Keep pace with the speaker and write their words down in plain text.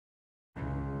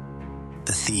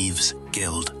The Thieves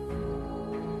Guild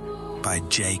by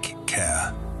Jake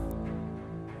Kerr.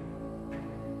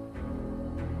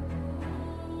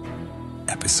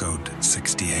 Episode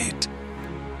 68.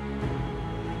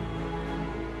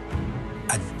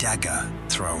 A dagger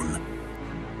thrown.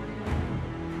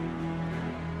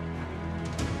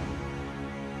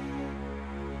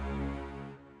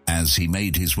 As he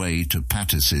made his way to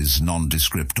Pattis's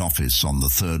nondescript office on the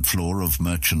 3rd floor of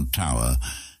Merchant Tower,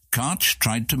 Karch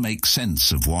tried to make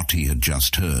sense of what he had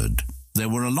just heard. There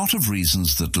were a lot of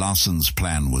reasons that Larsen's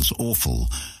plan was awful,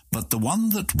 but the one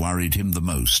that worried him the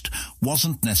most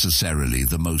wasn't necessarily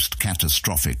the most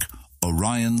catastrophic: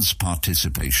 Orion's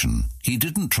participation. He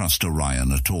didn't trust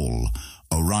Orion at all.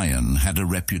 Orion had a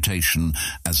reputation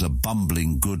as a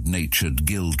bumbling, good-natured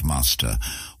guildmaster,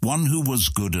 one who was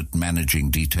good at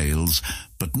managing details,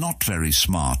 but not very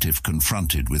smart if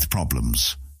confronted with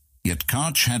problems. Yet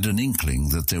Karch had an inkling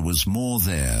that there was more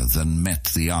there than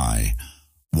met the eye.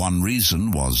 One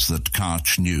reason was that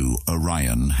Karch knew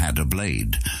Orion had a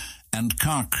blade, and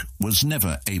Karch was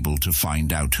never able to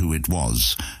find out who it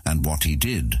was and what he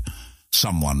did.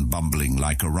 Someone bumbling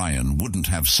like Orion wouldn't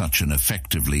have such an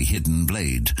effectively hidden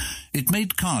blade. It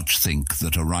made Karch think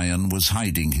that Orion was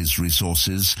hiding his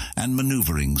resources and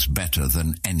maneuverings better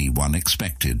than anyone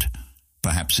expected.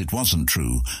 Perhaps it wasn't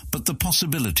true, but the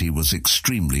possibility was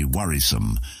extremely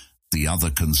worrisome. The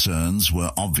other concerns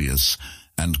were obvious,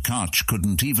 and Karch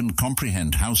couldn't even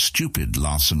comprehend how stupid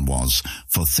Larsen was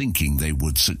for thinking they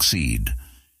would succeed.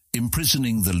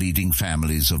 Imprisoning the leading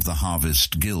families of the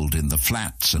Harvest Guild in the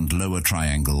Flats and Lower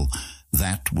Triangle,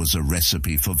 that was a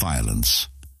recipe for violence.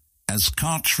 As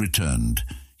Karch returned,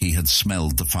 he had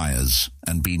smelled the fires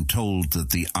and been told that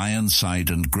the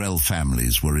Ironside and Grell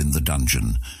families were in the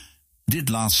dungeon. Did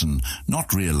Larsen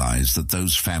not realize that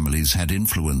those families had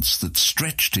influence that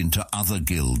stretched into other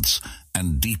guilds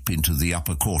and deep into the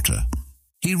upper quarter?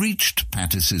 He reached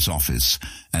Pattis's office,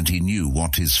 and he knew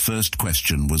what his first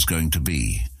question was going to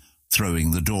be.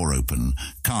 Throwing the door open,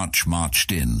 Karch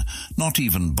marched in, not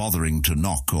even bothering to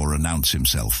knock or announce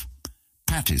himself.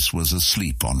 Pattis was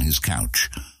asleep on his couch.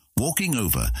 Walking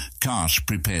over, Karch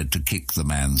prepared to kick the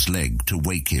man's leg to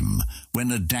wake him, when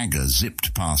a dagger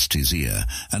zipped past his ear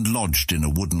and lodged in a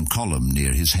wooden column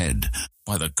near his head.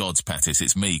 By the gods, Pattis,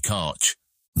 it's me, Karch.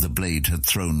 The blade had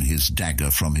thrown his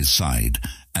dagger from his side,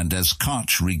 and as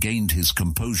Karch regained his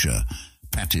composure,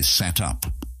 Pattis sat up.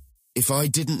 If I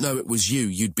didn't know it was you,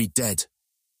 you'd be dead.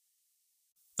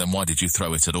 Then why did you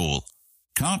throw it at all?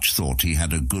 Karch thought he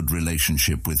had a good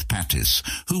relationship with Pattis,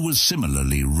 who was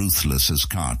similarly ruthless as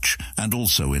Karch, and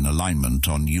also in alignment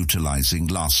on utilizing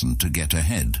Larsen to get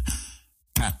ahead.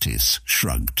 Pattis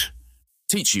shrugged.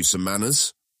 Teach you some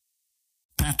manners.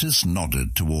 Pattis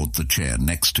nodded toward the chair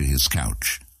next to his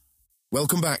couch.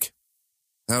 Welcome back.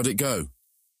 How'd it go?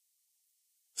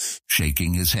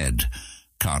 Shaking his head,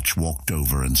 Karch walked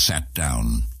over and sat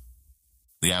down.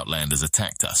 The Outlanders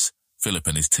attacked us. Philip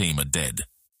and his team are dead.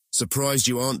 Surprised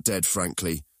you aren't dead,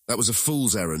 frankly. That was a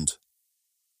fool's errand.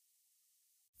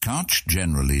 Karch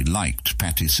generally liked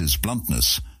Pattis's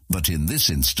bluntness, but in this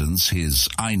instance his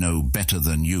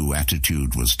I-know-better-than-you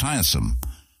attitude was tiresome.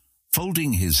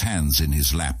 Folding his hands in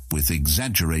his lap with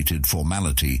exaggerated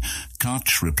formality,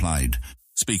 Karch replied,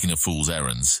 Speaking of fool's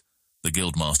errands, the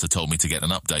Guildmaster told me to get an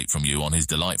update from you on his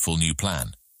delightful new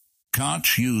plan.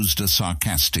 Karch used a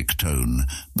sarcastic tone,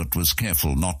 but was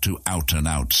careful not to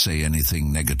out-and-out say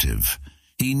anything negative.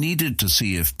 He needed to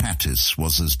see if Pattis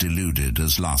was as deluded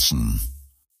as Larsen.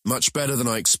 Much better than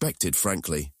I expected,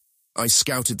 frankly. I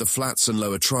scouted the Flats and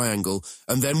Lower Triangle,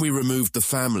 and then we removed the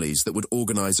families that would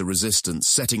organize a resistance,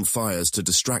 setting fires to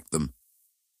distract them.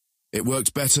 It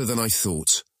worked better than I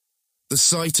thought. The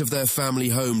sight of their family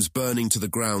homes burning to the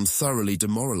ground thoroughly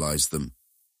demoralized them.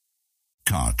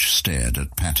 Karch stared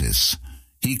at Pattis.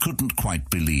 He couldn't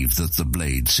quite believe that the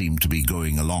blade seemed to be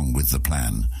going along with the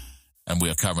plan. And we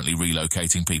are currently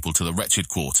relocating people to the wretched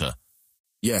quarter.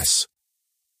 Yes.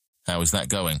 How is that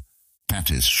going?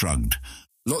 Pattis shrugged.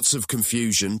 Lots of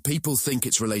confusion. People think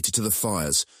it's related to the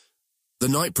fires. The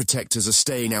Night Protectors are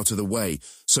staying out of the way,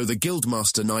 so the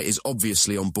Guildmaster Knight is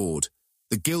obviously on board.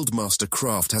 The Guildmaster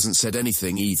Craft hasn't said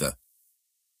anything either.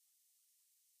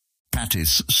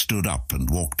 Pattis stood up and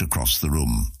walked across the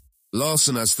room.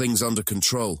 Larsen has things under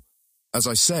control. As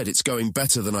I said, it's going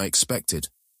better than I expected.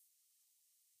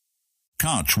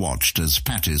 Karch watched as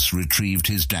Pattis retrieved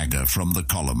his dagger from the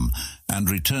column and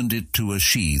returned it to a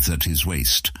sheath at his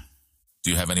waist.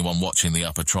 Do you have anyone watching the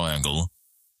upper triangle?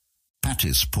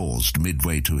 Pattis paused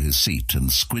midway to his seat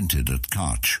and squinted at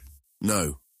Karch.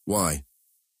 No. Why?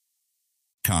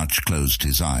 Karch closed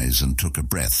his eyes and took a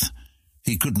breath.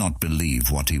 He could not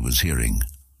believe what he was hearing.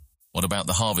 What about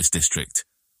the Harvest District?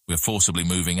 We're forcibly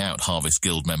moving out Harvest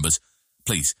Guild members.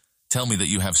 Please, tell me that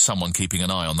you have someone keeping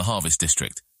an eye on the Harvest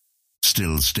District.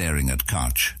 Still staring at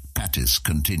Karch, Pattis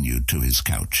continued to his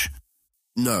couch.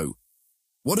 No.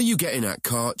 What are you getting at,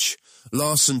 Karch?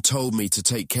 Larson told me to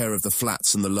take care of the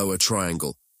flats and the lower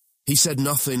triangle. He said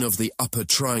nothing of the upper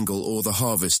triangle or the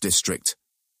Harvest District.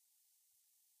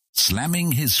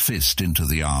 Slamming his fist into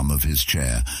the arm of his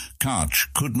chair,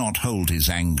 Karch could not hold his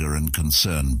anger and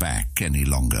concern back any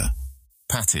longer.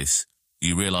 Pattis,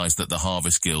 you realise that the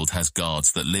Harvest Guild has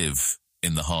guards that live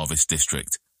in the Harvest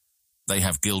District. They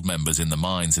have guild members in the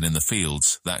mines and in the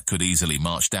fields that could easily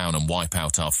march down and wipe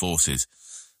out our forces.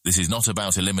 This is not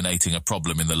about eliminating a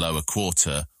problem in the lower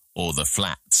quarter or the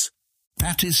flats.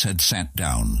 Pattis had sat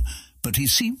down, but he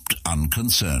seemed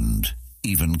unconcerned,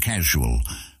 even casual,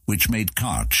 which made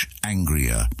Karch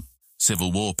angrier.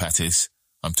 Civil war, Pattis.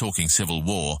 I'm talking civil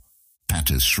war.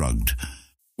 Pattis shrugged.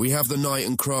 We have the Knight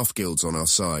and Craft Guilds on our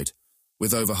side.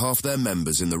 With over half their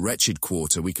members in the wretched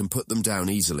quarter, we can put them down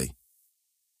easily.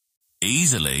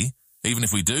 Easily? Even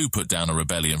if we do put down a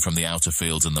rebellion from the outer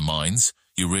fields and the mines,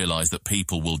 you realise that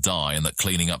people will die and that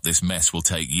cleaning up this mess will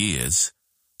take years.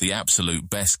 The absolute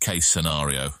best-case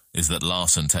scenario is that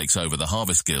Larson takes over the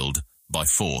Harvest Guild by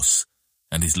force,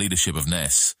 and his leadership of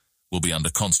Ness will be under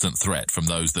constant threat from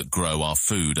those that grow our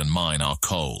food and mine our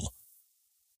coal.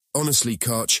 Honestly,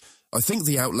 Karch, I think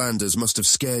the Outlanders must have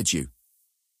scared you.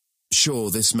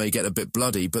 Sure, this may get a bit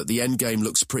bloody, but the endgame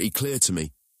looks pretty clear to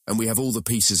me, and we have all the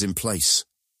pieces in place.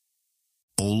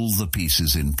 All the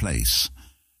pieces in place.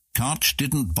 Karch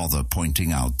didn't bother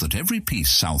pointing out that every piece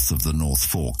south of the North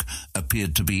Fork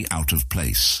appeared to be out of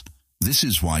place. This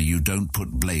is why you don't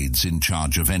put blades in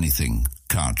charge of anything,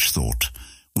 Karch thought.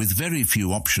 With very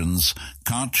few options,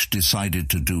 Karch decided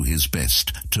to do his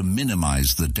best to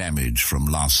minimize the damage from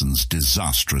Larson's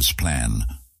disastrous plan.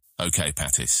 Okay,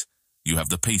 Pattis, you have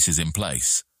the pieces in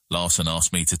place. Larson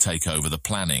asked me to take over the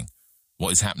planning.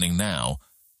 What is happening now,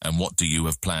 and what do you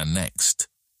have planned next?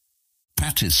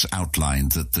 Pattis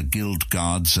outlined that the guild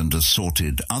guards and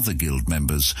assorted other guild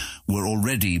members were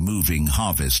already moving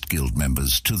Harvest Guild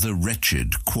members to the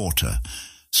wretched quarter.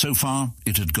 So far,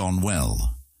 it had gone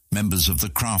well. Members of the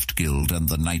Craft Guild and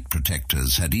the Night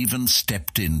Protectors had even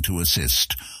stepped in to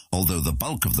assist, although the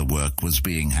bulk of the work was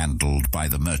being handled by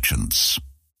the merchants.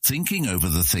 Thinking over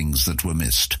the things that were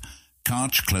missed,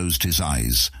 Karch closed his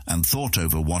eyes and thought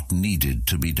over what needed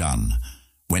to be done.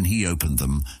 When he opened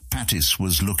them, Pattis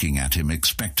was looking at him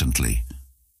expectantly.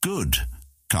 Good,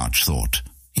 Karch thought.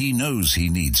 He knows he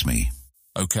needs me.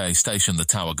 Okay, station the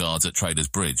tower guards at Trader's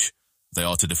Bridge. They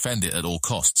are to defend it at all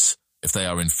costs. If they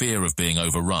are in fear of being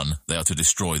overrun, they are to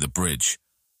destroy the bridge.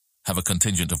 Have a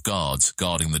contingent of guards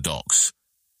guarding the docks.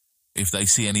 If they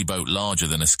see any boat larger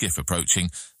than a skiff approaching,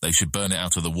 they should burn it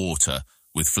out of the water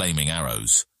with flaming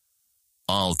arrows.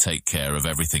 I'll take care of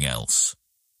everything else.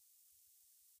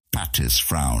 Pattis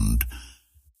frowned.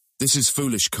 This is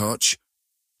foolish, Karch.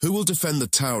 Who will defend the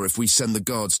tower if we send the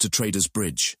guards to Trader's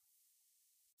Bridge?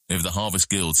 If the Harvest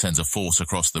Guild sends a force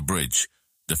across the bridge,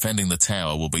 defending the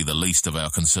tower will be the least of our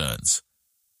concerns.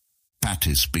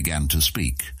 Pattis began to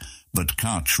speak, but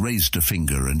Karch raised a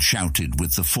finger and shouted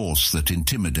with the force that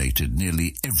intimidated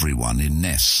nearly everyone in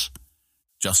Ness.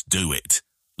 Just do it.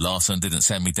 Larson didn't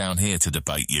send me down here to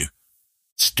debate you.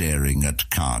 Staring at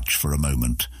Karch for a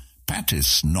moment,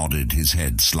 Pattis nodded his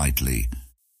head slightly.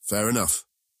 Fair enough.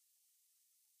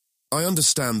 I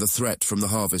understand the threat from the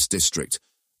Harvest District,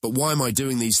 but why am I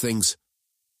doing these things?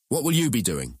 What will you be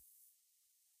doing?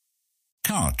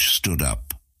 Karch stood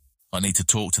up. I need to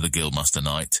talk to the Guildmaster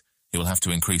Knight. He will have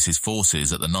to increase his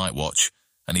forces at the Night Watch,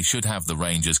 and he should have the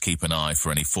Rangers keep an eye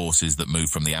for any forces that move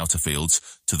from the outer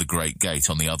fields to the Great Gate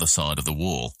on the other side of the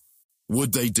wall.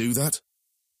 Would they do that?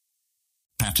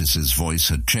 Pattis's voice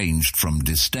had changed from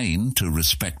disdain to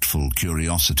respectful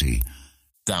curiosity.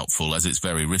 Doubtful, as it's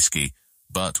very risky,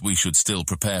 but we should still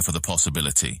prepare for the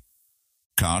possibility.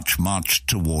 Karch marched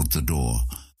toward the door.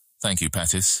 Thank you,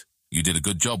 Pattis. You did a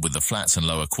good job with the flats and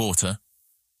lower quarter.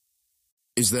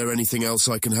 Is there anything else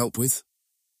I can help with?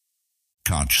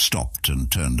 Karch stopped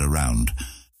and turned around.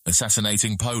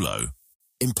 Assassinating Polo?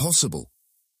 Impossible.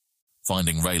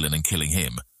 Finding Raylan and killing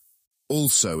him?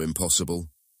 Also impossible.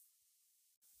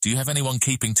 Do you have anyone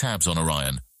keeping tabs on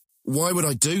Orion? Why would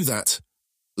I do that?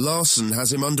 Larson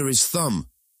has him under his thumb.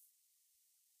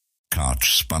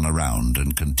 Karch spun around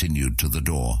and continued to the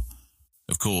door.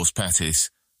 Of course, Pattis.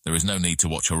 There is no need to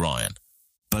watch Orion.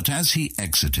 But as he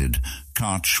exited,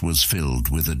 Karch was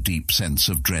filled with a deep sense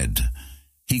of dread.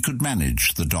 He could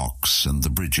manage the docks and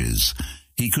the bridges.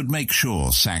 He could make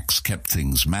sure Sachs kept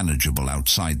things manageable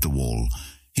outside the wall.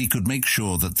 He could make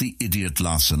sure that the idiot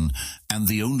Larson and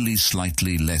the only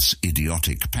slightly less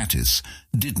idiotic Pattis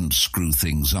didn't screw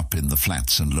things up in the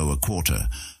flats and lower quarter.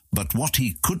 But what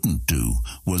he couldn't do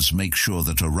was make sure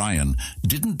that Orion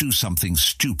didn't do something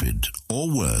stupid, or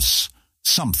worse,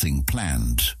 something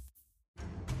planned.